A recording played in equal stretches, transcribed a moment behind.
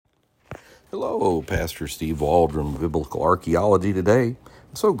Hello, Pastor Steve Waldron, Biblical Archaeology today.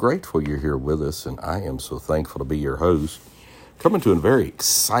 I'm so grateful you're here with us, and I am so thankful to be your host. Coming to a very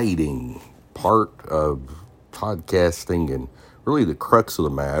exciting part of podcasting and really the crux of the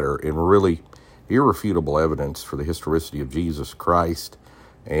matter and really irrefutable evidence for the historicity of Jesus Christ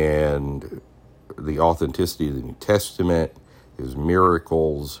and the authenticity of the New Testament, his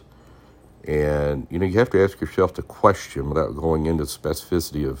miracles. And, you have to ask yourself the question without going into the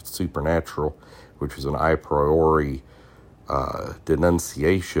specificity of supernatural, which is an a priori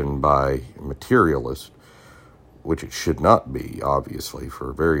denunciation by materialists, which it should not be, obviously,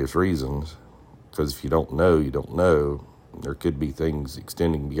 for various reasons. Because if you don't know, you don't know. There could be things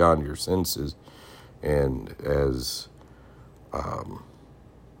extending beyond your senses. And as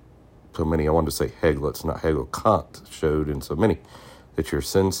so many, I wanted to say Hegel, it's not Hegel, Kant showed in so many, that your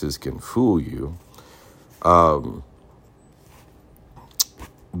senses can fool you, that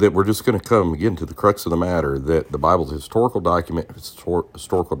we're just going to come again to the crux of the matter, that the Bible's historical document,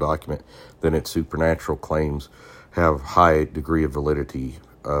 then its supernatural claims have high degree of validity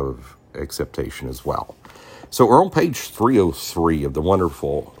of acceptation as well. So we're on page 303 of the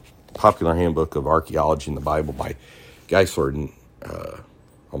wonderful Popular Handbook of Archaeology in the Bible by Geisler,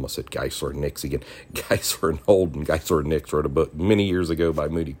 almost said Geisler Nix again. Geisler and Holden. Geisler and Nix wrote a book many years ago by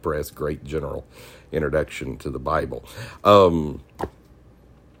Moody Press, great general introduction to the Bible. And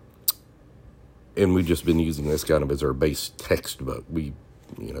we've just been using this kind of as our base textbook. We,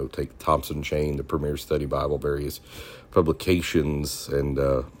 take Thompson Chain, the Premier Study Bible, various publications, and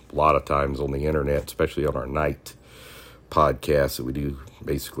a lot of times on the internet, especially on our night podcast that we do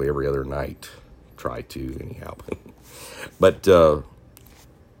basically every other night. Try to, anyhow. But,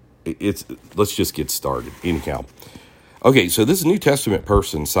 let's just get started. Anyhow. Okay, so this New Testament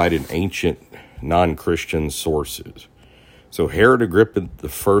person cited ancient non-Christian sources. So Herod Agrippa the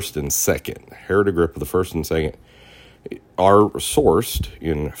First and Second. Herod Agrippa the First and Second are sourced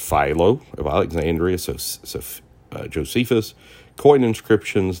in Philo of Alexandria, Josephus, coin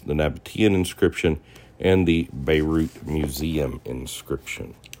inscriptions, the Nabatean inscription, and the Beirut Museum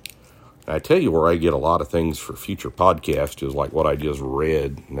inscription. I tell you where I get a lot of things for future podcasts is like what I just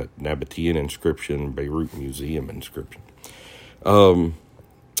read, Nabatean inscription, Beirut Museum inscription. Ananias,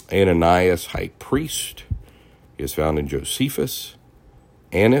 high priest, is found in Josephus.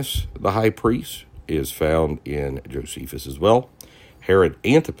 Annas, the high priest, is found in Josephus as well. Herod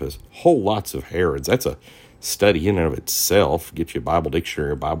Antipas, whole lots of Herods. That's a study in and of itself. Get you a Bible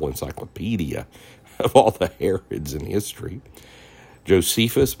dictionary, a Bible encyclopedia of all the Herods in history.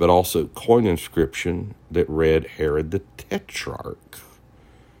 Josephus, but also coin inscription that read Herod the Tetrarch.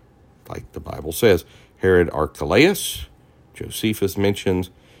 Like the Bible says, Herod Archelaus. Josephus mentions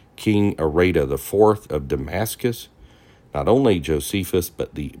King Areta IV of Damascus. Not only Josephus,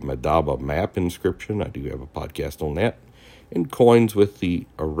 but the Madaba map inscription. I do have a podcast on that. And coins with the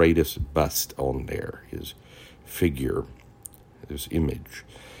Aretas bust on there, his figure, his image.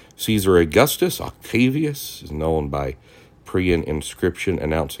 Caesar Augustus Octavius is known by Prian inscription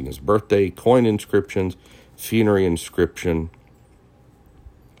announcing his birthday, coin inscriptions, funerary inscription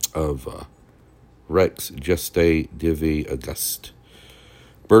of Rex Gestae Divi Auguste.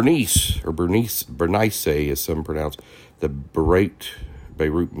 Bernice, as some pronounce, the Beirut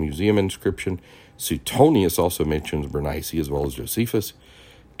Museum inscription. Suetonius also mentions Bernice as well as Josephus.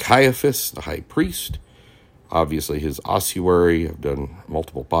 Caiaphas, the high priest, obviously his ossuary. I've done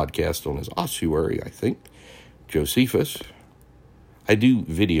multiple podcasts on his ossuary, I think. Josephus. I do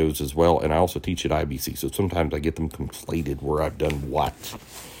videos as well, and I also teach at IBC, so sometimes I get them conflated where I've done what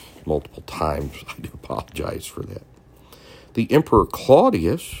multiple times. I do apologize for that. The Emperor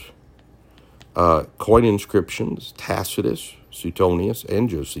Claudius, coin inscriptions, Tacitus, Suetonius, and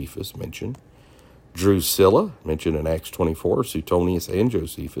Josephus mentioned. Drusilla, mentioned in Acts 24, Suetonius and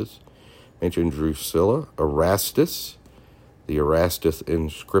Josephus mentioned Drusilla. Erastus, the Erastus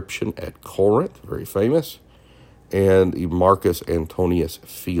inscription at Corinth, very famous. And the Marcus Antonius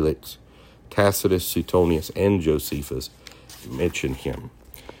Felix, Tacitus, Suetonius, and Josephus mention him.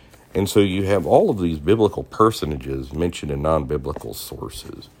 And so you have all of these biblical personages mentioned in non-biblical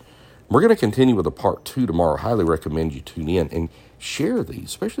sources. We're going to continue with a part 2 tomorrow. I highly recommend you tune in and share these,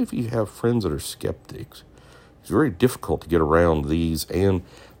 especially if you have friends that are skeptics. It's very difficult to get around these and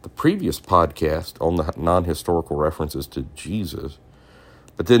the previous podcast on the non-historical references to Jesus.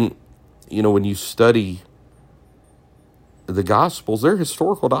 But then, when you study the Gospels, they're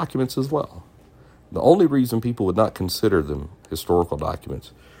historical documents as well. The only reason people would not consider them historical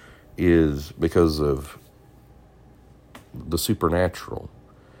documents is because of the supernatural.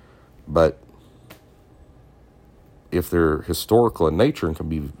 But if they're historical in nature and can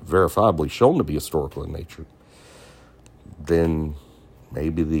be verifiably shown to be historical in nature, then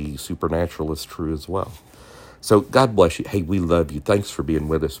maybe the supernatural is true as well. So God bless you. Hey, we love you. Thanks for being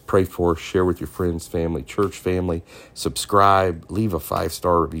with us. Pray for us. Share with your friends, family, church family. Subscribe. Leave a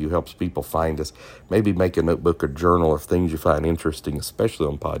 5-star review. Helps people find us. Maybe make a notebook or journal of things you find interesting, especially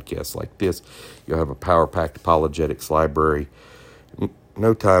on podcasts like this. You'll have a power-packed apologetics library.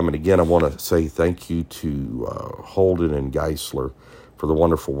 No time. And again, I want to say thank you to Holden and Geisler for the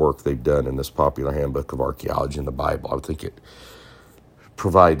wonderful work they've done in this popular handbook of archaeology in the Bible. I think it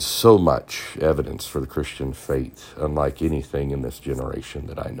provides so much evidence for the Christian faith, unlike anything in this generation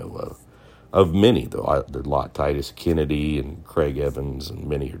that I know of. Of many, though, Lot Titus Kennedy and Craig Evans, and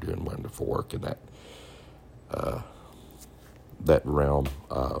many are doing wonderful work in that realm.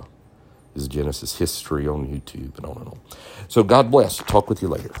 Is Genesis History on YouTube and on and on. So God bless. Talk with you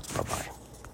later. Bye-bye.